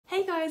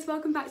guys,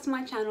 welcome back to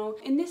my channel.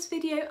 In this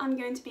video I'm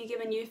going to be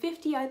giving you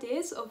 50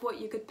 ideas of what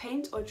you could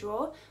paint or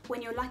draw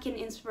when you're lacking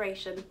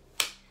inspiration.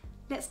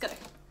 Let's go.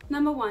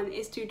 Number 1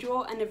 is to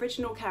draw an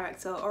original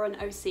character or an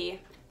OC.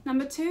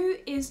 Number 2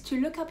 is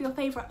to look up your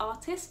favourite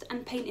artist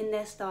and paint in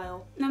their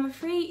style. Number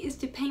 3 is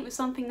to paint with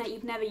something that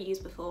you've never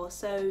used before,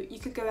 so you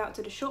could go out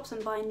to the shops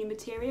and buy new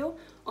material,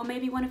 or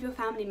maybe one of your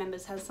family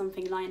members has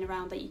something lying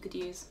around that you could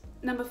use.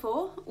 Number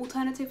 4,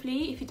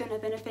 alternatively, if you don't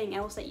have anything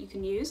else that you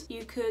can use,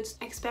 you could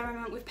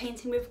experiment with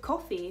painting with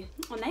coffee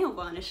or nail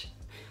varnish.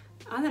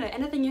 I don't know,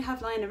 anything you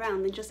have lying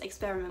around, then just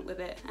experiment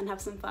with it and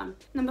have some fun.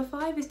 Number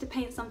 5 is to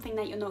paint something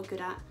that you're not good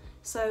at.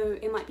 So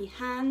it might be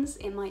hands,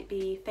 it might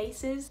be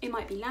faces, it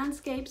might be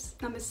landscapes.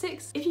 Number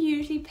 6, if you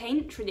usually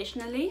paint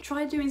traditionally,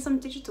 try doing some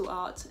digital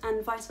art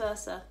and vice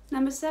versa.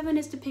 Number 7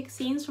 is to pick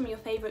scenes from your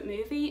favourite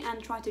movie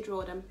and try to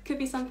draw them. Could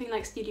be something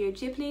like Studio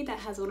Ghibli that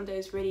has all of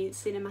those really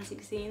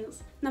cinematic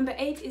scenes. Number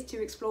 8 is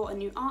to explore a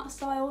new art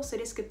style, so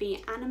this could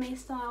be anime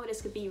style,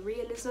 this could be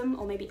realism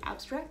or maybe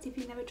abstract if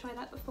you've never tried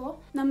that before.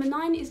 Number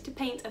 9 is to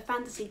paint a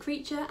fantasy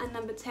creature, and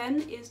number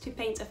 10 is to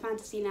paint a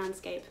fantasy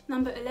landscape.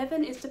 Number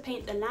 11 is to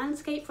paint a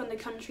landscape from the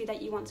country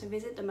that you want to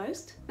visit the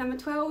most. Number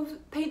 12,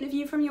 paint the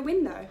view from your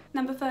window.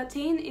 Number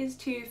 13 is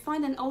to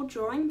find an old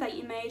drawing that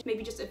you made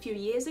maybe just a few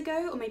years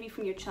ago or maybe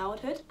from your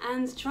childhood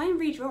and try and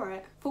redraw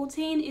it.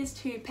 14 is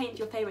to paint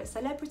your favourite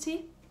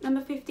celebrity.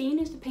 Number 15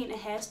 is to paint a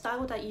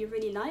hairstyle that you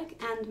really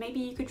like, and maybe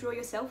you could draw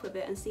yourself with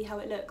it and see how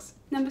it looks.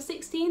 Number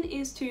 16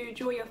 is to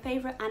draw your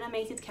favourite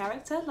animated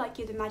character like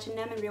you'd imagine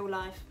them in real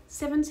life.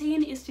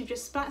 17 is to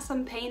just splat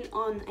some paint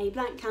on a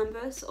blank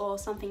canvas or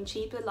something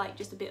cheaper like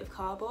just a bit of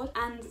cardboard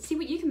and see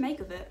what you can make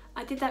of it.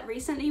 I did that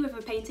recently with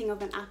a painting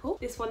of an apple.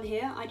 This one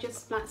here, I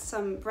just splat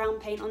some brown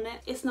paint on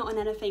it. It's not on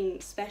anything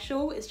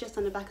special, it's just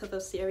on the back of a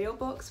cereal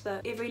box,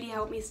 but it really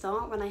helped me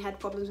start when I had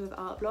problems with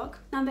art block.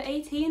 Number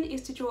 18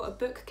 is to draw a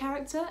book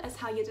character as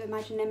how you'd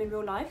imagine them in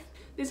real life.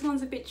 This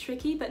one's a bit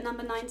tricky, but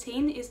number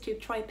 19 is to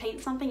try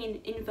paint something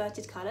in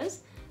inverted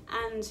colours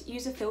and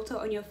use a filter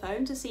on your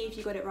phone to see if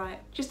you got it right.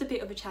 Just a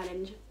bit of a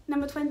challenge.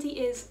 Number 20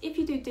 is, if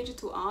you do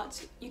digital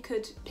art, you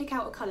could pick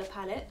out a colour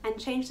palette and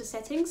change the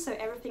settings so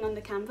everything on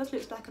the canvas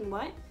looks black and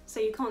white, so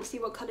you can't see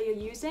what colour you're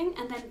using,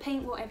 and then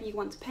paint whatever you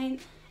want to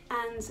paint,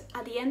 and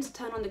at the end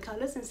turn on the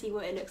colours and see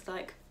what it looks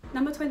like.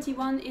 Number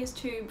 21 is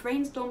to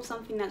brainstorm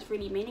something that's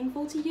really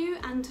meaningful to you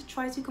and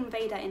try to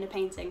convey that in a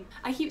painting.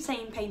 I keep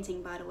saying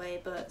painting by the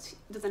way, but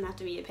it doesn't have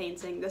to be a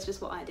painting, that's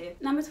just what I do.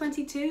 Number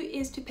 22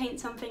 is to paint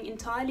something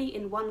entirely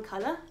in one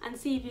colour and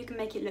see if you can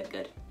make it look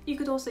good. You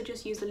could also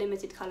just use a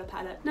limited colour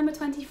palette. Number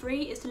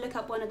 23 is to look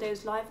up one of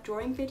those live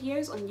drawing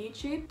videos on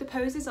YouTube. The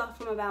poses are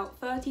from about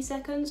 30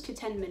 seconds to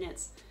 10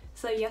 minutes.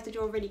 So you have to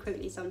draw really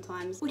quickly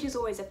sometimes, which is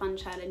always a fun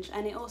challenge,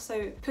 and it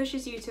also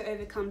pushes you to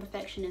overcome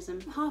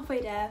perfectionism. Halfway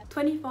there.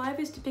 25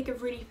 is to pick a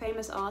really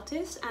famous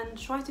artist and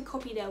try to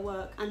copy their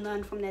work and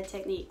learn from their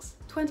techniques.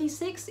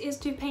 26 is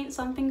to paint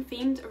something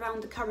themed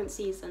around the current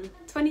season.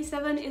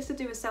 27 is to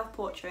do a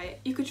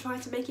self-portrait. You could try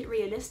to make it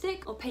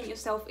realistic or paint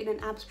yourself in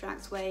an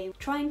abstract way.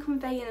 Try and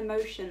convey an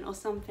emotion or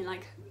something,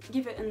 like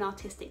give it an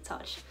artistic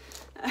touch.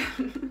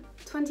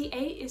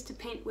 28 is to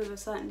paint with a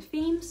certain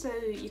theme, so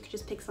you could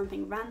just pick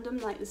something random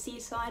like the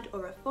seaside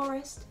or a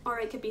forest, or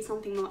it could be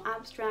something more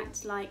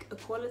abstract like a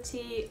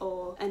quality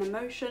or an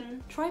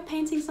emotion. Try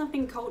painting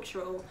something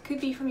cultural.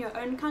 Could be from your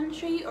own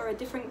country or a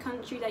different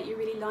country that you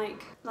really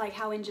like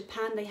how in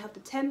Japan they have the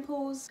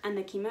temples and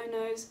the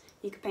kimonos.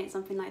 You could paint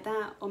something like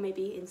that, or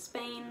maybe in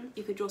Spain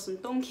you could draw some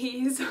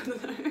donkeys. I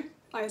don't know.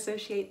 I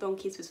associate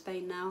donkeys with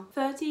Spain now.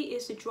 30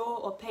 is to draw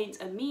or paint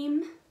a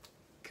meme.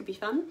 Could be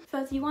fun.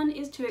 31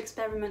 is to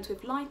experiment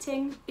with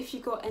lighting. If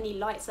you've got any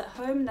lights at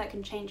home that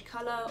can change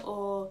colour,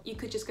 or you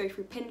could just go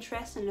through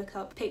Pinterest and look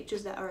up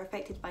pictures that are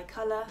affected by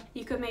colour.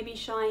 You could maybe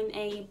shine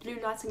a blue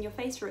light on your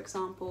face, for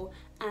example,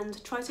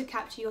 and try to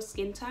capture your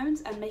skin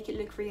tones and make it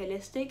look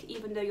realistic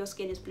even though your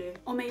skin is blue.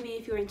 Or maybe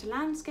if you're into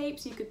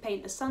landscapes, you could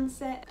paint a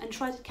sunset and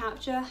try to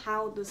capture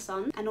how the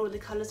sun and all of the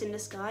colours in the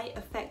sky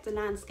affect the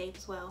landscape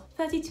as well.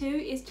 32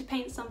 is to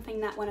paint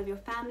something that one of your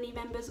family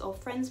members or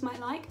friends might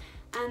like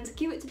and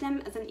give it to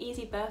them as an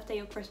easy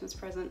birthday or Christmas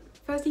present.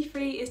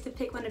 33 is to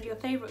pick one of your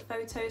favourite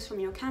photos from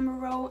your camera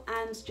roll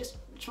and just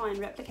try and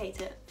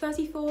replicate it.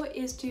 34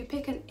 is to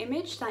pick an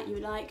image that you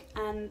like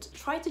and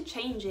try to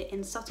change it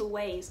in subtle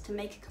ways to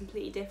make it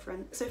completely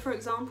different. So for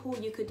example,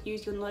 you could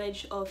use your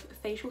knowledge of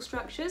facial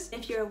structures.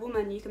 If you're a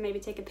woman, you can maybe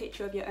take a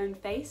picture of your own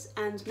face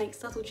and make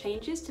subtle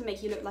changes to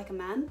make you look like a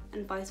man,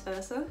 and vice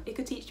versa. It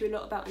could teach you a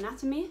lot about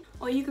anatomy.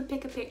 Or you could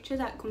pick a picture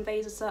that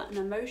conveys a certain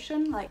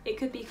emotion, like it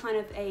could be kind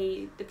of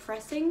a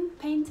depressing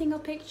painting or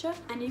picture,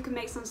 and you can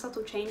make some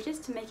subtle changes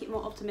to make it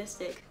more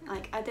optimistic,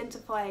 like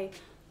identify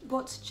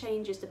what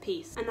changes the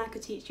piece, and that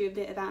could teach you a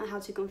bit about how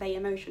to convey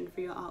emotion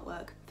through your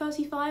artwork.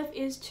 35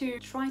 is to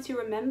try to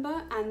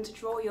remember and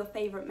draw your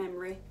favourite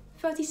memory.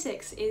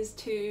 36 is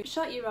to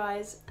shut your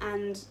eyes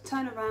and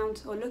turn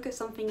around or look at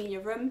something in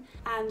your room,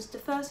 and the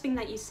first thing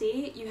that you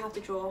see you have to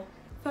draw.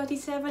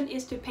 37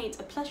 is to paint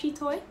a plushie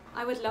toy.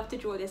 I would love to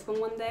draw this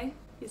one day.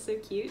 It's so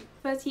cute.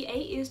 38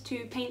 is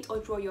to paint or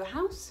draw your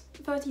house.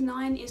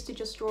 39 is to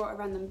just draw a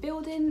random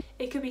building.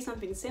 It could be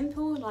something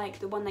simple like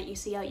the one that you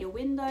see out your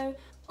window,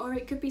 or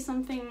it could be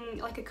something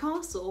like a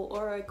castle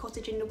or a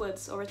cottage in the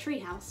woods or a tree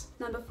house.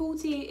 Number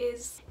 40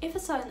 is if a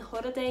certain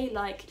holiday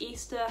like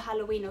Easter,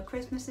 Halloween or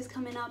Christmas is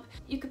coming up,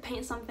 you could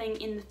paint something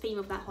in the theme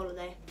of that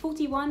holiday.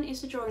 41 is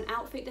to draw an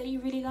outfit that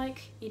you really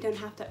like. You don't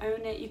have to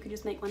own it, you could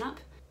just make one up.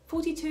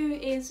 42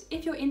 is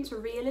if you're into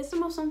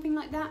realism or something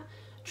like that,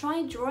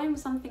 try drawing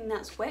something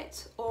that's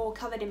wet or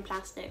covered in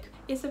plastic.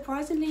 It's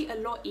surprisingly a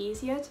lot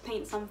easier to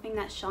paint something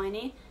that's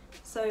shiny,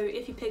 so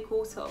if you pick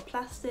water or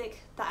plastic,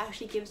 that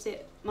actually gives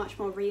it much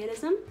more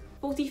realism.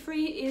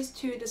 43 is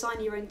to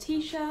design your own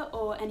t-shirt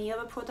or any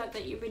other product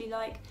that you really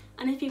like,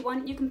 and if you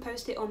want you can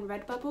post it on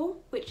Redbubble,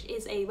 which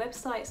is a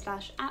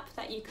website/app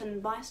that you can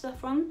buy stuff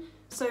from.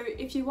 So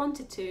if you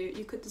wanted to,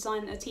 you could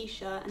design a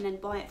t-shirt and then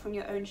buy it from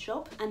your own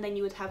shop, and then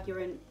you would have your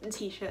own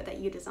t-shirt that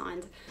you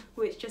designed,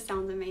 which just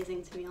sounds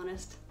amazing to be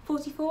honest.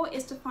 44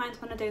 is to find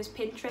one of those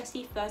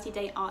Pinteresty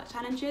 30-day art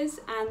challenges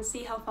and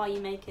see how far you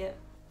make it.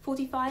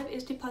 45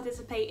 is to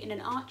participate in an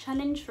art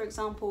challenge, for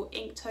example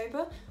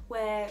Inktober,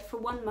 where for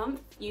 1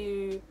 month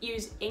you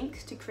use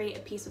ink to create a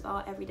piece of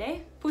art every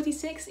day.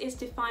 46 is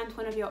to find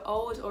one of your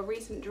old or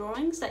recent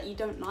drawings that you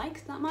don't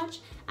like that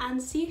much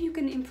and see if you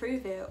can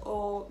improve it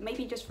or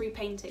maybe just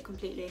repaint it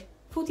completely.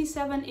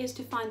 47 is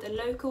to find a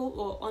local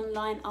or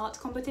online art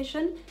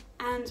competition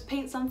and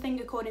paint something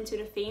according to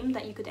the theme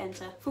that you could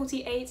enter.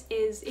 48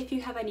 is if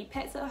you have any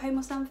pets at home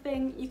or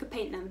something, you could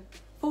paint them.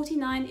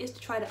 49 is to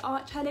try the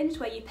art challenge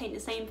where you paint the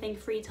same thing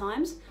 3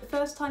 times. The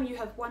first time you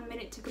have 1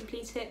 minute to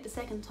complete it, the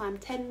second time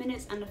 10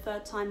 minutes and the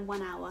third time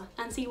 1 hour,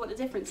 and see what the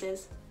difference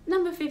is.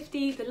 Number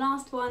 50, the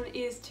last one,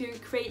 is to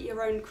create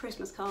your own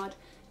Christmas card.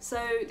 So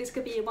this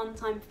could be a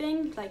one-time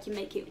thing, like you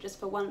make it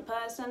just for one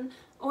person,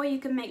 or you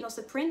can make lots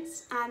of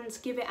prints and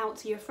give it out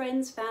to your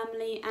friends,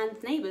 family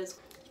and neighbours.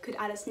 You could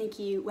add a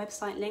sneaky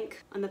website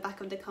link on the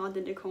back of the card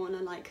in the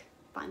corner, like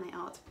buy my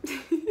art.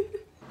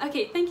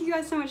 Okay, thank you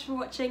guys so much for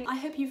watching. I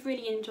hope you've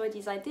really enjoyed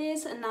these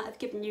ideas and that have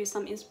given you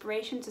some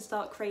inspiration to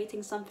start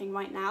creating something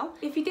right now.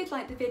 If you did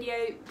like the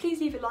video, please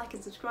leave a like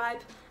and subscribe,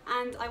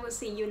 and I will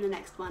see you in the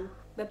next one.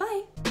 Bye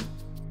bye!